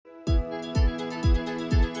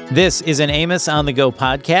This is an Amos on the Go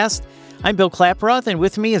podcast. I'm Bill Klaproth, and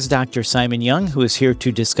with me is Dr. Simon Young, who is here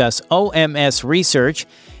to discuss OMS research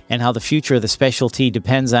and how the future of the specialty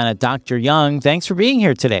depends on it. Dr. Young, thanks for being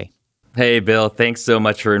here today. Hey, Bill. Thanks so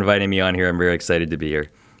much for inviting me on here. I'm very excited to be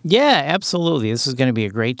here. Yeah, absolutely. This is going to be a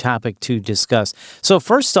great topic to discuss. So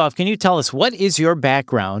first off, can you tell us what is your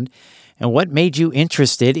background and what made you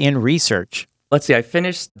interested in research? Let's see, I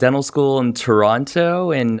finished dental school in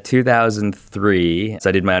Toronto in 2003. So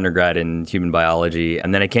I did my undergrad in human biology.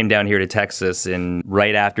 And then I came down here to Texas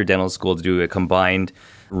right after dental school to do a combined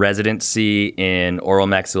residency in oral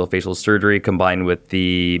maxillofacial surgery combined with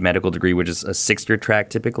the medical degree, which is a 6-year track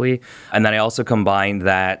typically. And then I also combined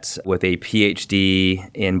that with a PhD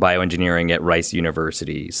in bioengineering at Rice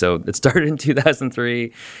University. So it started in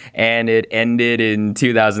 2003 and it ended in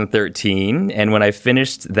 2013. And when I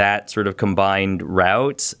finished that sort of combined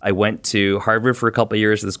route, I went to Harvard for a couple of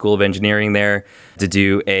years at the School of Engineering there to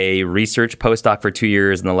do a research postdoc for 2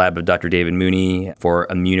 years in the lab of Dr. David Mooney for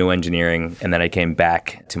immunoengineering. And then I came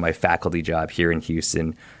back to my faculty job here in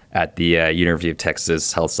Houston at the University of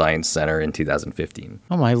Texas Health Science Center in 2015.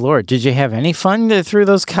 Oh, my Lord. Did you have any fun through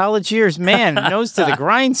those college years? Man, nose to the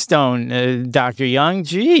grindstone, Dr. Young.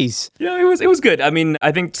 Jeez. Yeah, it was good. I mean,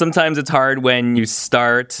 I think sometimes it's hard when you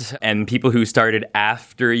start and people who started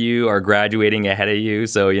after you are graduating ahead of you.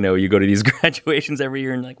 So, you go to these graduations every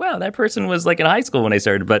year and like, wow, that person was like in high school when I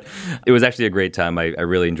started. But it was actually a great time. I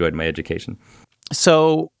really enjoyed my education.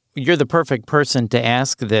 So you're the perfect person to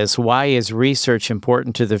ask this. Why is research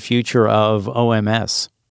important to the future of OMS?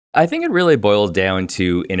 I think it really boils down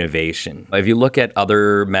to innovation. If you look at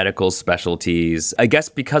other medical specialties, I guess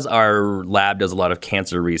because our lab does a lot of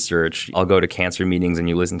cancer research, I'll go to cancer meetings and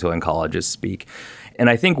you listen to oncologists speak. And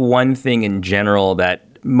I think one thing in general that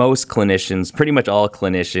most clinicians, pretty much all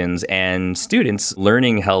clinicians and students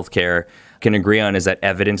learning healthcare can agree on is that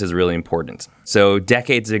evidence is really important. So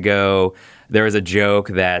decades ago, there was a joke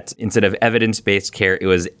that instead of evidence-based care, it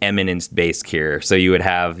was eminence-based care. So you would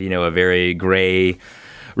have, a very gray,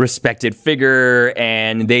 respected figure,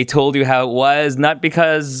 and they told you how it was, not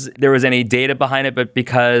because there was any data behind it, but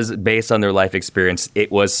because based on their life experience,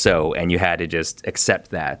 it was so, and you had to just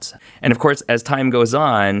accept that. And of course, as time goes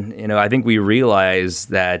on, I think we realize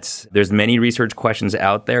that there's many research questions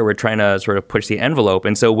out there. We're trying to sort of push the envelope.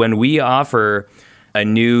 And so when we offer a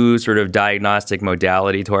new sort of diagnostic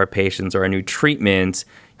modality to our patients or a new treatment,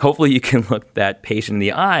 hopefully you can look that patient in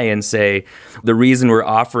the eye and say, the reason we're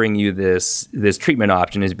offering you this treatment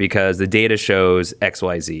option is because the data shows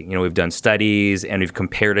XYZ. We've done studies and we've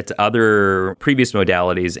compared it to other previous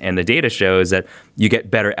modalities, and the data shows that you get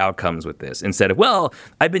better outcomes with this instead of, well,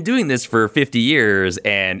 I've been doing this for 50 years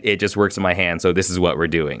and it just works in my hand, so this is what we're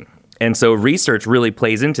doing. And so research really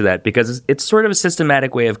plays into that because it's sort of a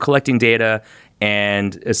systematic way of collecting data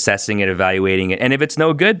and assessing it, evaluating it. And if it's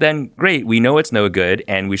no good, then great. We know it's no good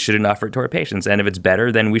and we shouldn't offer it to our patients. And if it's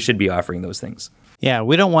better, then we should be offering those things. Yeah,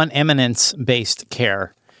 we don't want eminence-based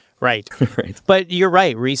care. Right. Right. But you're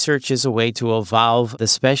right. Research is a way to evolve the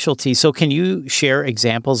specialty. So can you share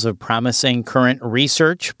examples of promising current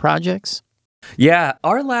research projects? Yeah,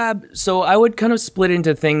 our lab, so I would kind of split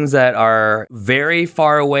into things that are very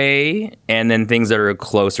far away and then things that are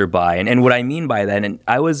closer by. And what I mean by that, and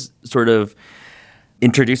I was sort of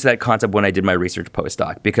introduced to that concept when I did my research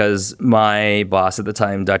postdoc, because my boss at the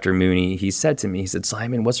time, Dr. Mooney, he said,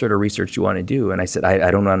 Simon, what sort of research do you want to do? And I said,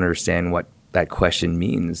 I don't understand what that question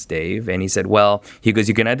means, Dave. And he said,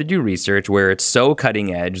 you can either do research where it's so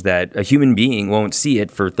cutting edge that a human being won't see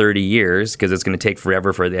it for 30 years because it's going to take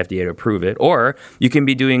forever for the FDA to approve it, or you can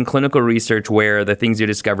be doing clinical research where the things you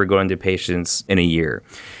discover go into patients in a year.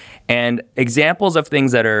 And examples of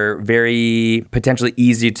things that are very potentially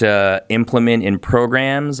easy to implement in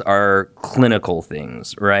programs are clinical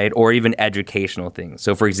things, right? Or even educational things.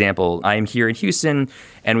 So for example, I'm here in Houston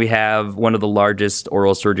and we have one of the largest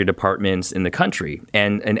oral surgery departments in the country.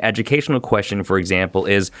 And an educational question, for example,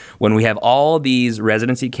 is when we have all these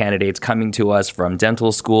residency candidates coming to us from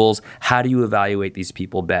dental schools, how do you evaluate these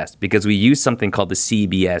people best? Because we use something called the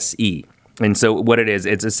CBSE. And so what it is,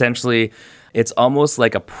 it's almost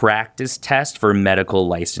like a practice test for medical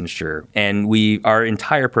licensure. And our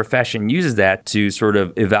entire profession uses that to sort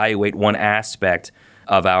of evaluate one aspect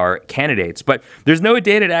of our candidates. But there's no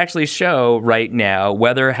data to actually show right now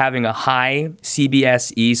whether having a high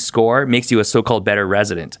CBSE score makes you a so-called better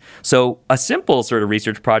resident. So a simple sort of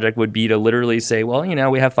research project would be to literally say, well,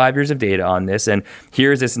 we have 5 years of data on this, and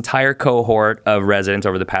here's this entire cohort of residents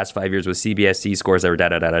over the past 5 years with CBSE scores that are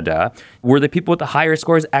da-da-da-da-da. Were the people with the higher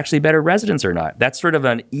scores actually better residents or not? That's sort of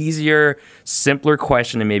an easier, simpler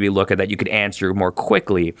question to maybe look at that you could answer more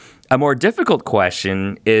quickly. A more difficult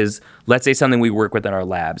question is, let's say something we work with in our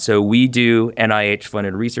lab. So we do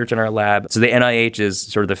NIH-funded research in our lab. So the NIH is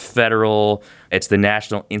sort of the federal, it's the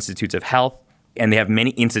National Institutes of Health, and they have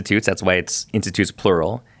many institutes. That's why it's institutes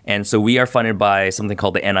plural. And so we are funded by something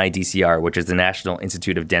called the NIDCR, which is the National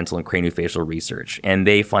Institute of Dental and Craniofacial Research. And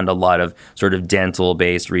they fund a lot of sort of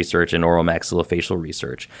dental-based research and oral maxillofacial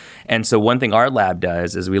research. And so one thing our lab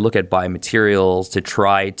does is we look at biomaterials to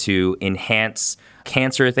try to enhance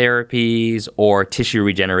cancer therapies or tissue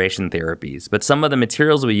regeneration therapies. But some of the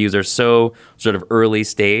materials we use are so sort of early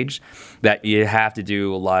stage that you have to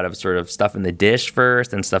do a lot of sort of stuff in the dish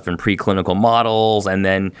first and stuff in preclinical models. And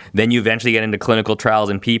then you eventually get into clinical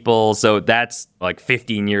trials in people. So that's like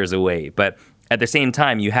 15 years away. But at the same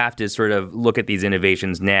time, you have to sort of look at these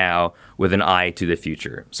innovations now with an eye to the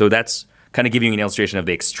future. So that's kind of giving you an illustration of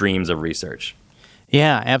the extremes of research.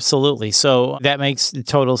 Yeah, absolutely. So that makes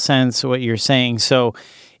total sense what you're saying. So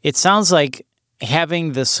it sounds like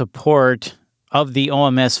having the support of the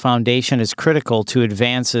OMS Foundation is critical to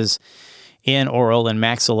advances in oral and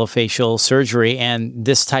maxillofacial surgery, and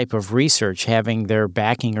this type of research, having their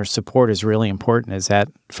backing or support is really important. Is that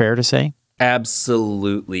fair to say?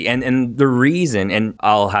 Absolutely. And the reason, and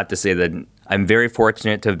I'll have to say that I'm very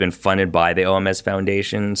fortunate to have been funded by the OMS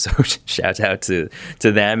Foundation, so shout out to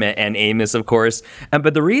them and Amos, of course.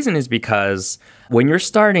 But the reason is because when you're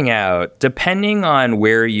starting out, depending on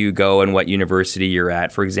where you go and what university you're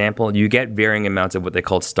at, for example, you get varying amounts of what they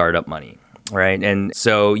call startup money. Right. And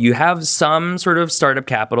so you have some sort of startup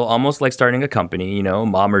capital, almost like starting a company,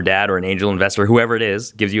 mom or dad or an angel investor, whoever it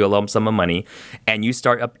is, gives you a lump sum of money, and you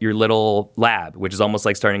start up your little lab, which is almost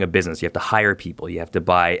like starting a business. You have to hire people, you have to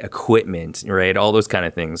buy equipment, right? All those kind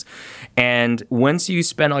of things. And once you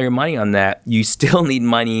spend all your money on that, you still need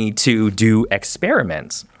money to do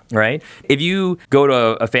experiments. Right? If you go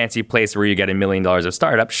to a fancy place where you get $1 million of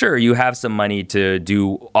startup, sure, you have some money to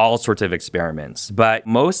do all sorts of experiments. But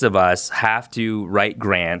most of us have to write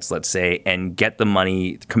grants, let's say, and get the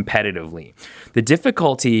money competitively. The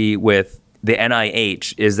difficulty with the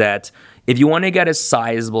NIH is that if you want to get a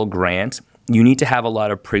sizable grant, you need to have a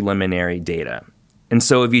lot of preliminary data. And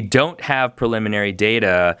so if you don't have preliminary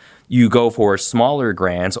data, you go for smaller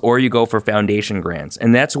grants or you go for foundation grants.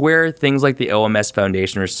 And that's where things like the OMS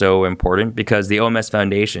Foundation are so important, because the OMS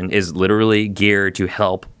Foundation is literally geared to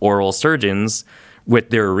help oral surgeons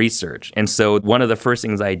with their research. And so one of the first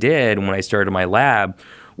things I did when I started my lab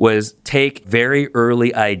was take very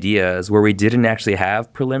early ideas where we didn't actually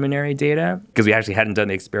have preliminary data because we actually hadn't done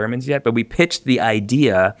the experiments yet, but we pitched the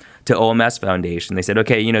idea to OMS Foundation. They said,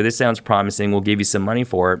 okay, this sounds promising. We'll give you some money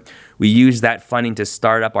for it. We used that funding to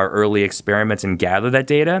start up our early experiments and gather that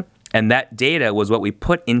data. And that data was what we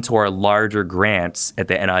put into our larger grants at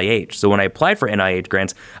the NIH. So when I applied for NIH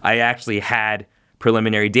grants, I actually had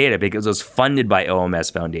preliminary data because it was funded by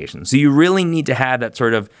OMS Foundation. So you really need to have that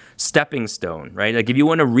sort of stepping stone, right? Like if you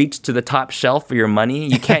want to reach to the top shelf for your money,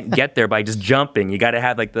 you can't get there by just jumping. You got to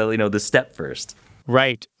have like the step first.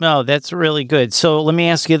 Right. No, that's really good. So let me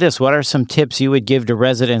ask you this. What are some tips you would give to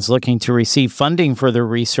residents looking to receive funding for their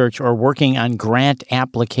research or working on grant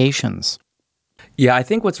applications? Yeah, I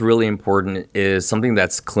think what's really important is something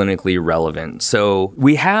that's clinically relevant. So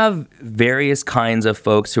we have various kinds of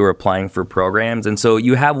folks who are applying for programs. And so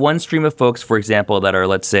you have one stream of folks, for example, that are,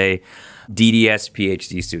 let's say, DDS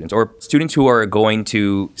PhD students or students who are going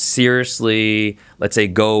to seriously, let's say,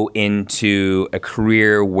 go into a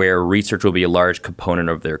career where research will be a large component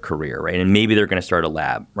of their career, right? And maybe they're going to start a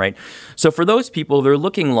lab, right? So for those people, they're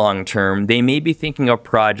looking long term. They may be thinking of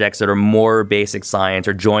projects that are more basic science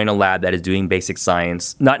or join a lab that is doing basic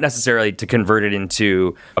science, not necessarily to convert it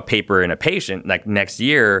into a paper in a patient like next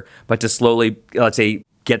year, but to slowly, let's say,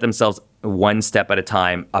 get themselves one step at a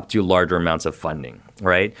time up to larger amounts of funding,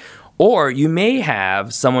 right? Or you may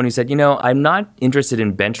have someone who said, I'm not interested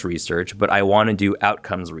in bench research, but I want to do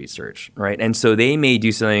outcomes research, right? And so they may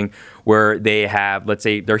do something where they have, let's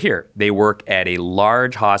say they're here, they work at a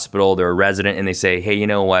large hospital, they're a resident, and they say, hey, you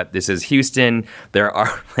know what, this is Houston, there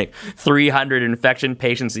are like 300 infection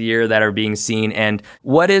patients a year that are being seen, and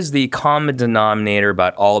what is the common denominator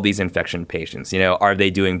about all these infection patients? Are they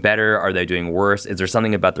doing better? Are they doing worse? Is there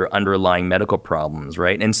something about their underlying medical problems,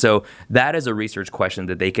 right? And so that is a research question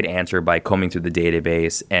that they could answer by combing through the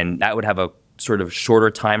database, and that would have a sort of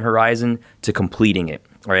shorter time horizon to completing it,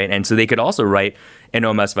 right? And so they could also write an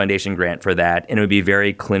OMS Foundation grant for that, and it would be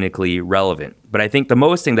very clinically relevant. But I think the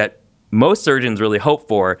most thing that most surgeons really hope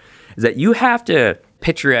for is that you have to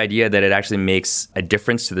pitch your idea that it actually makes a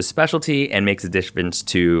difference to the specialty and makes a difference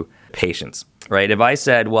to patients, right? If I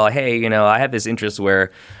said, well, hey, I have this interest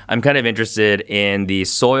where I'm kind of interested in the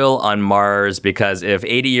soil on Mars because if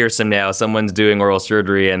 80 years from now someone's doing oral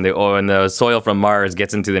surgery and the soil from Mars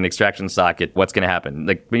gets into an extraction socket, what's going to happen?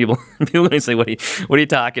 Like people going to say, what are you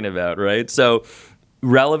talking about, right? So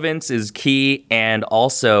relevance is key, and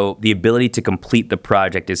also the ability to complete the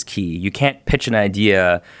project is key. You can't pitch an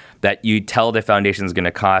idea that you tell the foundation is going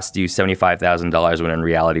to cost you $75,000 when in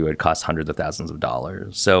reality it would cost hundreds of thousands of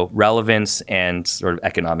dollars. So relevance and sort of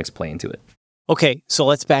economics play into it. Okay, so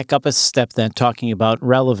let's back up a step then, talking about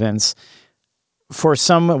relevance.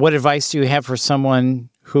 What advice do you have for someone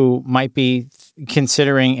who might be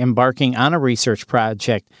considering embarking on a research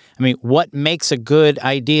project? I mean, what makes a good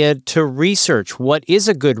idea to research? What is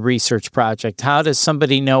a good research project? How does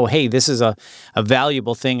somebody know, hey, this is a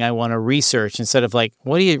valuable thing I want to research, instead of like,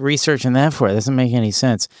 what are you researching that for? It doesn't make any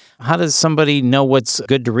sense. How does somebody know what's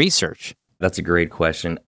good to research? That's a great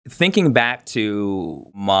question. Thinking back to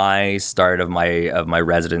my start of my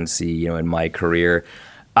residency, in my career,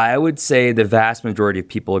 I would say the vast majority of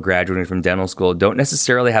people graduating from dental school don't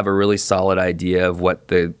necessarily have a really solid idea of what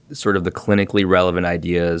the sort of the clinically relevant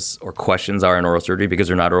ideas or questions are in oral surgery because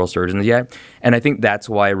they're not oral surgeons yet. And I think that's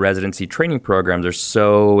why residency training programs are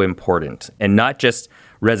so important, and not just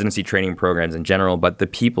residency training programs in general, but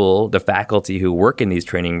the faculty who work in these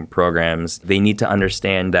training programs, they need to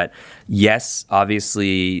understand that, yes,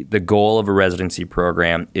 obviously the goal of a residency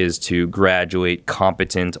program is to graduate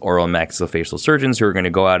competent oral and maxillofacial surgeons who are going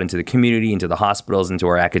to go out into the community, into the hospitals, into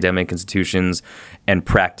our academic institutions, and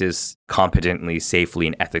practice competently, safely,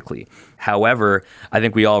 and ethically. However, I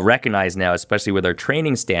think we all recognize now, especially with our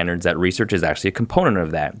training standards, that research is actually a component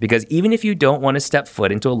of that. Because even if you don't want to step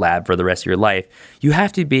foot into a lab for the rest of your life, you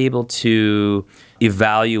have to be able to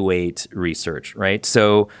evaluate research, right?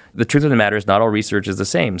 So the truth of the matter is not all research is the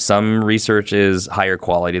same. Some research is higher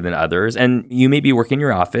quality than others. And you may be working in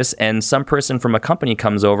your office and some person from a company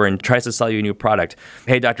comes over and tries to sell you a new product.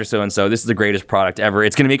 Hey, Dr. So-and-so, this is the greatest product ever.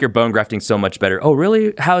 It's going to make your bone grafting so much better. Oh,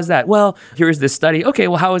 really? How is that? Well, here's this study. Okay,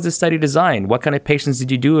 well, how is this study designed? What kind of patients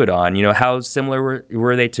did you do it on? How similar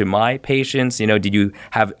were they to my patients? Did you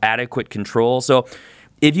have adequate control? So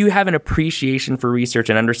if you have an appreciation for research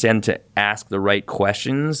and understand to ask the right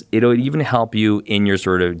questions, it'll even help you in your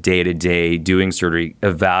sort of day-to-day doing surgery,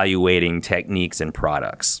 evaluating techniques and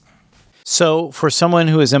products. So for someone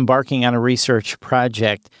who is embarking on a research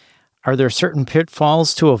project, are there certain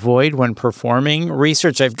pitfalls to avoid when performing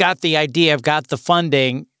research? I've got the idea, I've got the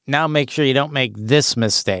funding. Now make sure you don't make this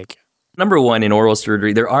mistake. Number one, in oral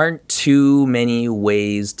surgery, there aren't too many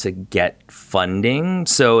ways to get funding.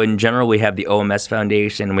 So in general, we have the OMS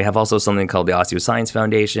Foundation. We have also something called the Osteoscience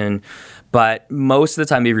Foundation. But most of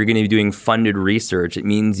the time, if you're going to be doing funded research, it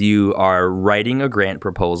means you are writing a grant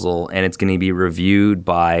proposal and it's going to be reviewed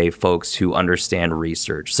by folks who understand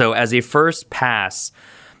research. So as a first pass,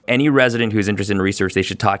 any resident who's interested in research, they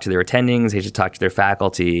should talk to their attendings, they should talk to their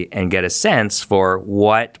faculty and get a sense for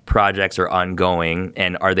what projects are ongoing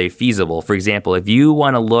and are they feasible. For example, if you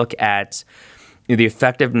want to look at the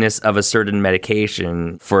effectiveness of a certain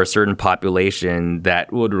medication for a certain population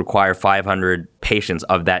that would require 500 patients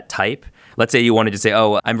of that type, let's say you wanted to say,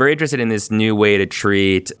 oh, I'm very interested in this new way to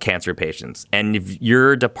treat cancer patients. And if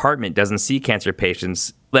your department doesn't see cancer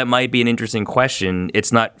patients, that might be an interesting question.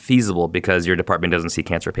 It's not feasible because your department doesn't see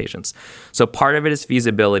cancer patients. So part of it is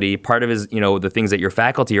feasibility. Part of it is, the things that your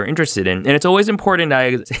faculty are interested in. And it's always important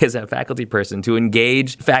as a faculty person to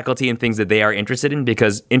engage faculty in things that they are interested in,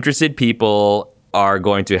 because interested people are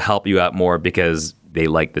going to help you out more because they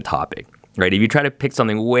like the topic. Right? If you try to pick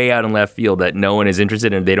something way out in left field that no one is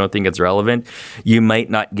interested in, they don't think it's relevant, you might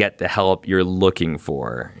not get the help you're looking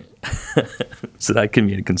for. So that can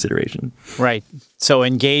be a consideration. Right. So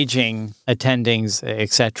engaging attendings,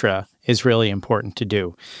 etc., is really important to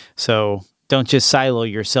do. So don't just silo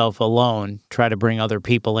yourself alone. Try to bring other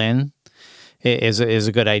people in is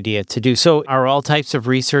a good idea to do. So are all types of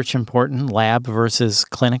research important, lab versus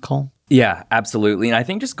clinical? Yeah, absolutely. And I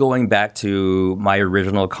think just going back to my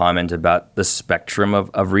original comment about the spectrum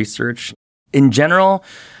of research, in general,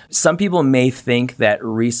 some people may think that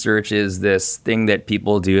research is this thing that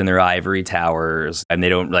people do in their ivory towers and they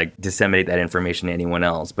don't like disseminate that information to anyone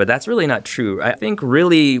else. But that's really not true. I think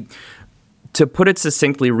really, to put it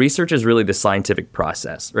succinctly, research is really the scientific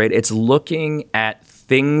process, right? It's looking at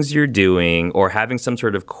things you're doing or having some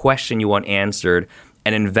sort of question you want answered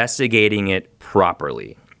and investigating it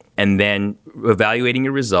properly. And then evaluating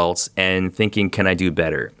your results and thinking, can I do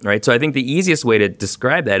better, right? So I think the easiest way to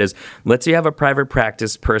describe that is, let's say you have a private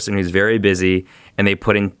practice person who's very busy and they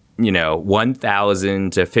put in,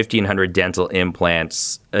 1,000 to 1,500 dental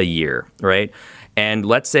implants a year, right? And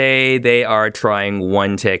let's say they are trying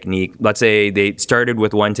one technique. Let's say they started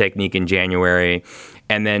with one technique in January,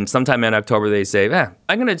 and then sometime in October they say,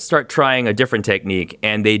 I'm going to start trying a different technique.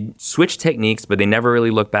 And they switch techniques, but they never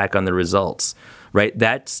really look back on the results. Right?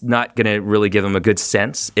 That's not going to really give them a good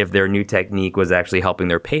sense if their new technique was actually helping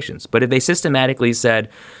their patients. But if they systematically said,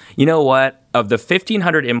 you know what, of the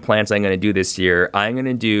 1,500 implants I'm going to do this year, I'm going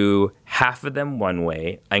to do half of them one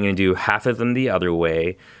way, I'm going to do half of them the other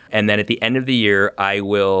way, and then at the end of the year, I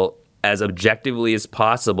will, as objectively as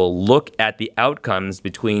possible, look at the outcomes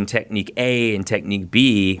between technique A and technique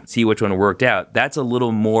B, see which one worked out. That's a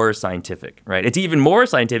little more scientific, right? It's even more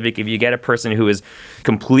scientific if you get a person who is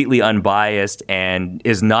completely unbiased and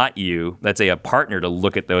is not you, let's say a partner, to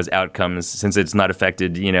look at those outcomes, since it's not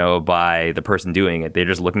affected, by the person doing it. They're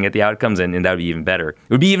just looking at the outcomes, and that would be even better. It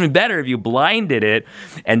would be even better if you blinded it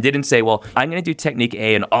and didn't say, well, I'm going to do technique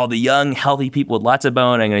A on all the young, healthy people with lots of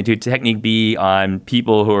bone. I'm going to do technique B on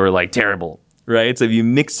people who are like terrible, right? So if you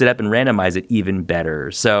mix it up and randomize it, even better.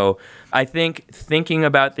 So I think thinking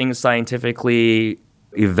about things scientifically,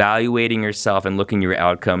 evaluating yourself and looking at your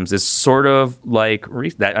outcomes is sort of like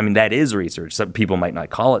that. I mean, that is research. Some people might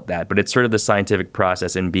not call it that, but it's sort of the scientific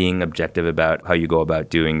process and being objective about how you go about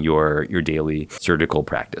doing your daily surgical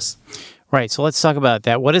practice. Right. So let's talk about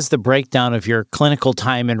that. What is the breakdown of your clinical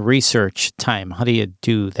time and research time? How do you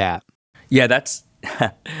do that? Yeah, that's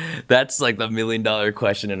like the $1 million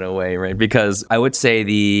question in a way, right? Because I would say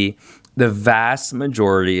the vast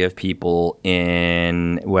majority of people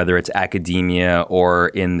in whether it's academia or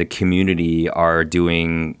in the community are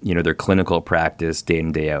doing, their clinical practice day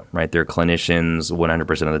in, day out, right? They're clinicians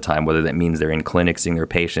 100% of the time, whether that means they're in clinic seeing their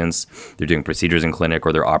patients, they're doing procedures in clinic,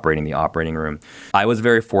 or they're operating the operating room. I was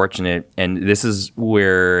very fortunate, and this is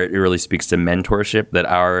where it really speaks to mentorship, that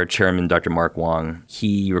our chairman, Dr. Mark Wong,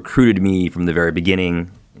 he recruited me from the very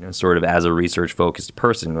beginning, sort of as a research-focused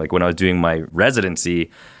person. Like when I was doing my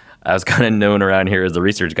residency, I was kind of known around here as the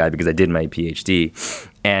research guy because I did my PhD.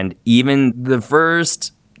 And even the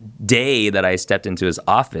first day that I stepped into his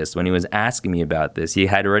office, when he was asking me about this, he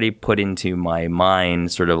had already put into my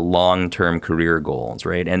mind sort of long-term career goals,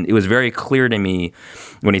 right? And it was very clear to me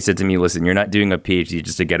when he said to me, listen, you're not doing a PhD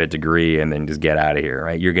just to get a degree and then just get out of here,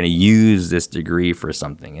 right? You're going to use this degree for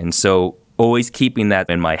something. And so always keeping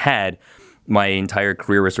that in my head, my entire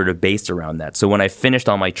career was sort of based around that. So when I finished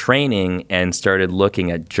all my training and started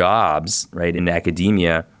looking at jobs, right, in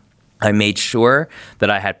academia, I made sure that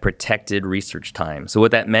I had protected research time. So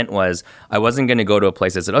what that meant was I wasn't going to go to a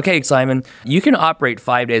place that said, okay, Simon, you can operate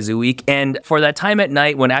 5 days a week. And for that time at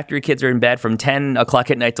night, when after your kids are in bed from 10 o'clock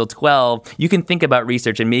at night till 12, you can think about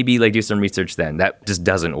research and maybe like do some research then. That just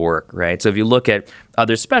doesn't work, right? So if you look at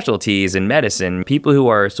other specialties in medicine, people who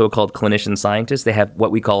are so-called clinician scientists, they have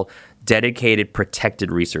what we call dedicated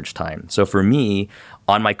protected research time. So for me,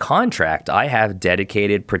 on my contract, I have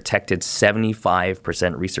dedicated protected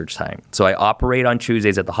 75% research time. So I operate on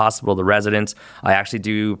Tuesdays at the hospital, the residents. I actually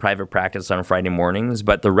do private practice on Friday mornings,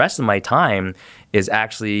 but the rest of my time is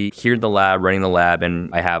actually here in the lab, running the lab,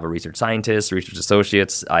 and I have a research scientist, research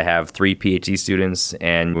associates. I have 3 PhD students,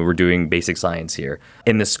 and we're doing basic science here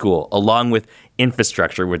in the school, along with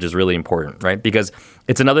infrastructure, which is really important, right? Because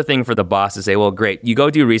it's another thing for the boss to say, well, great, you go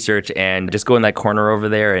do research and just go in that corner over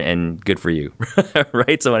there and good for you,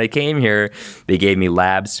 right? So when I came here, they gave me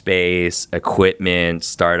lab space, equipment,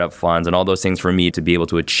 startup funds, and all those things for me to be able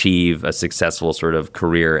to achieve a successful sort of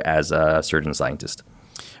career as a surgeon scientist.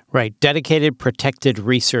 Right. Dedicated, protected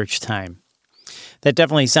research time. That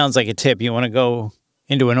definitely sounds like a tip. You want to go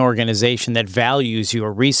into an organization that values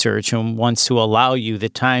your research and wants to allow you the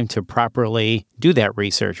time to properly do that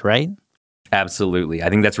research, right? Absolutely. I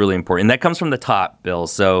think that's really important. And that comes from the top, Bill.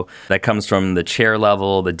 So that comes from the chair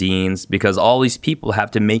level, the deans, because all these people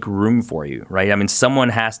have to make room for you, right? I mean, someone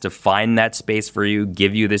has to find that space for you,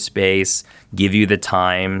 give you the space, give you the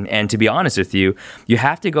time. And to be honest with you, you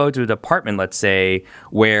have to go to a department, let's say,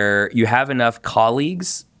 where you have enough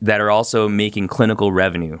colleagues that are also making clinical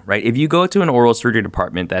revenue, right? If you go to an oral surgery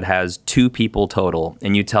department that has 2 people total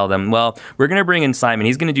and you tell them, well, we're going to bring in Simon,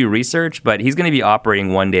 he's going to do research, but he's going to be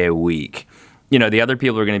operating 1 day a week. The other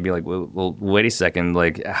people are going to be like, well, wait a second,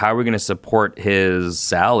 like, how are we going to support his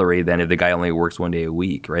salary then if the guy only works 1 day a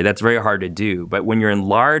week, right? That's very hard to do. But when you're in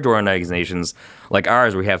large organizations like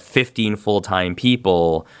ours, where we have 15 full-time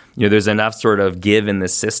people, there's enough sort of give in the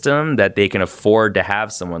system that they can afford to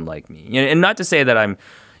have someone like me. And not to say that I'm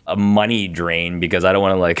a money drain, because I don't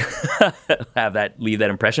want to like leave that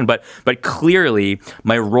impression. But clearly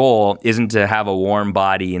my role isn't to have a warm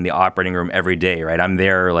body in the operating room every day, right? I'm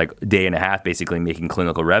there like a day and a half basically making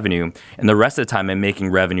clinical revenue. And the rest of the time I'm making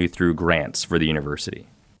revenue through grants for the university.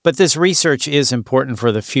 But this research is important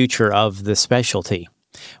for the future of the specialty.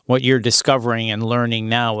 What you're discovering and learning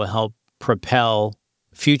now will help propel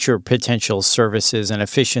future potential services and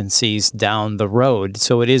efficiencies down the road.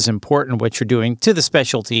 So it is important what you're doing to the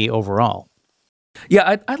specialty overall.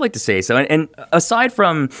 Yeah, I'd like to say so. And aside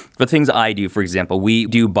from the things I do, for example, we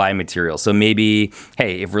do biomaterials. So maybe,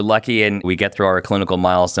 hey, if we're lucky and we get through our clinical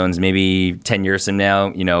milestones, maybe 10 years from now,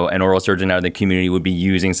 an oral surgeon out in the community would be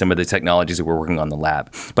using some of the technologies that we're working on in the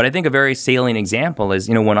lab. But I think a very salient example is,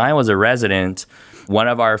 when I was a resident, one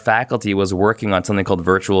of our faculty was working on something called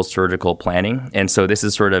virtual surgical planning. And so this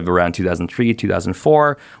is sort of around 2003,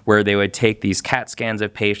 2004, where they would take these CAT scans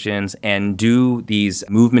of patients and do these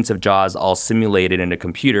movements of jaws all simulated in a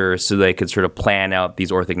computer so they could sort of plan out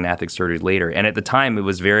these orthognathic surgeries later. And at the time, it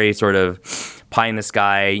was very sort of pie in the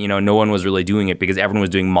sky. No one was really doing it because everyone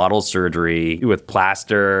was doing model surgery with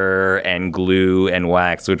plaster and glue and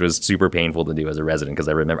wax, which was super painful to do as a resident because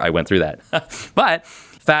I remember I went through that. But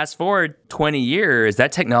fast forward 20 years,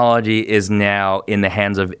 that technology is now in the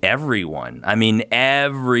hands of everyone. I mean,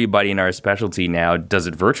 everybody in our specialty now does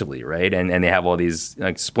it virtually, right? And they have all these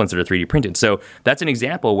splints that are 3D printed. So that's an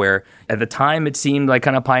example where at the time it seemed like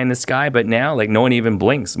kind of pie in the sky, but now like no one even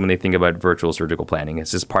blinks when they think about virtual surgical planning.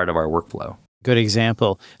 It's just part of our workflow. Good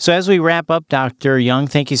example. So as we wrap up, Dr. Young,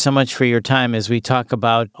 thank you so much for your time as we talk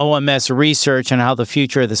about OMS research and how the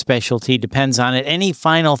future of the specialty depends on it. Any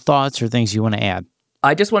final thoughts or things you want to add?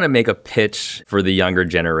 I just want to make a pitch for the younger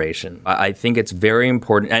generation. I think it's very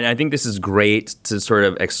important, and I think this is great to sort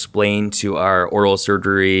of explain to our oral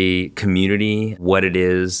surgery community what it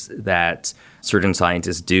is that surgeon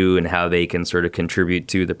scientists do and how they can sort of contribute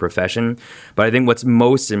to the profession. But I think what's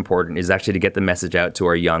most important is actually to get the message out to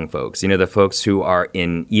our young folks, the folks who are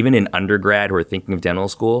even in undergrad who are thinking of dental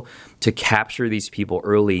school, to capture these people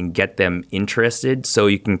early and get them interested so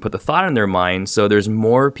you can put the thought in their mind. So there's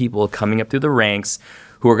more people coming up through the ranks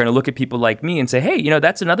who are going to look at people like me and say, hey,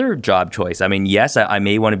 that's another job choice. I mean, yes, I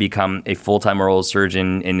may want to become a full-time oral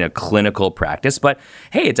surgeon in a clinical practice, but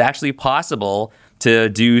hey, it's actually possible to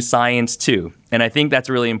do science too. And I think that's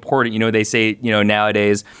really important. They say,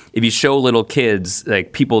 nowadays, if you show little kids,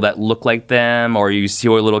 like people that look like them, or you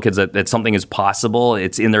show little kids that something is possible,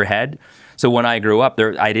 it's in their head. So when I grew up,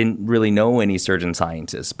 I didn't really know any surgeon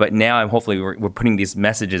scientists. But now we're putting these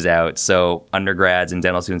messages out so undergrads and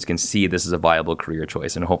dental students can see this is a viable career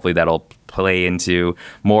choice. And hopefully that'll play into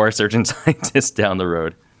more surgeon scientists down the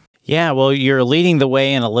road. Yeah, well, you're leading the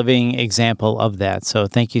way and a living example of that. So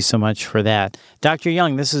thank you so much for that. Dr.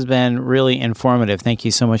 Young, this has been really informative. Thank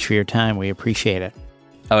you so much for your time. We appreciate it.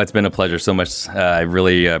 Oh, it's been a pleasure so much. I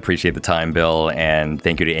really appreciate the time, Bill, and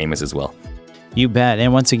thank you to Amos as well. You bet.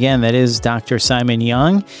 And once again, that is Dr. Simon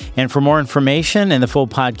Young. And for more information and the full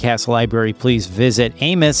podcast library, please visit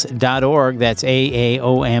amos.org. That's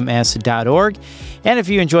AAOMS.org. And if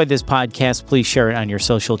you enjoyed this podcast, please share it on your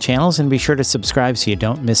social channels and be sure to subscribe so you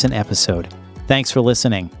don't miss an episode. Thanks for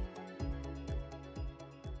listening.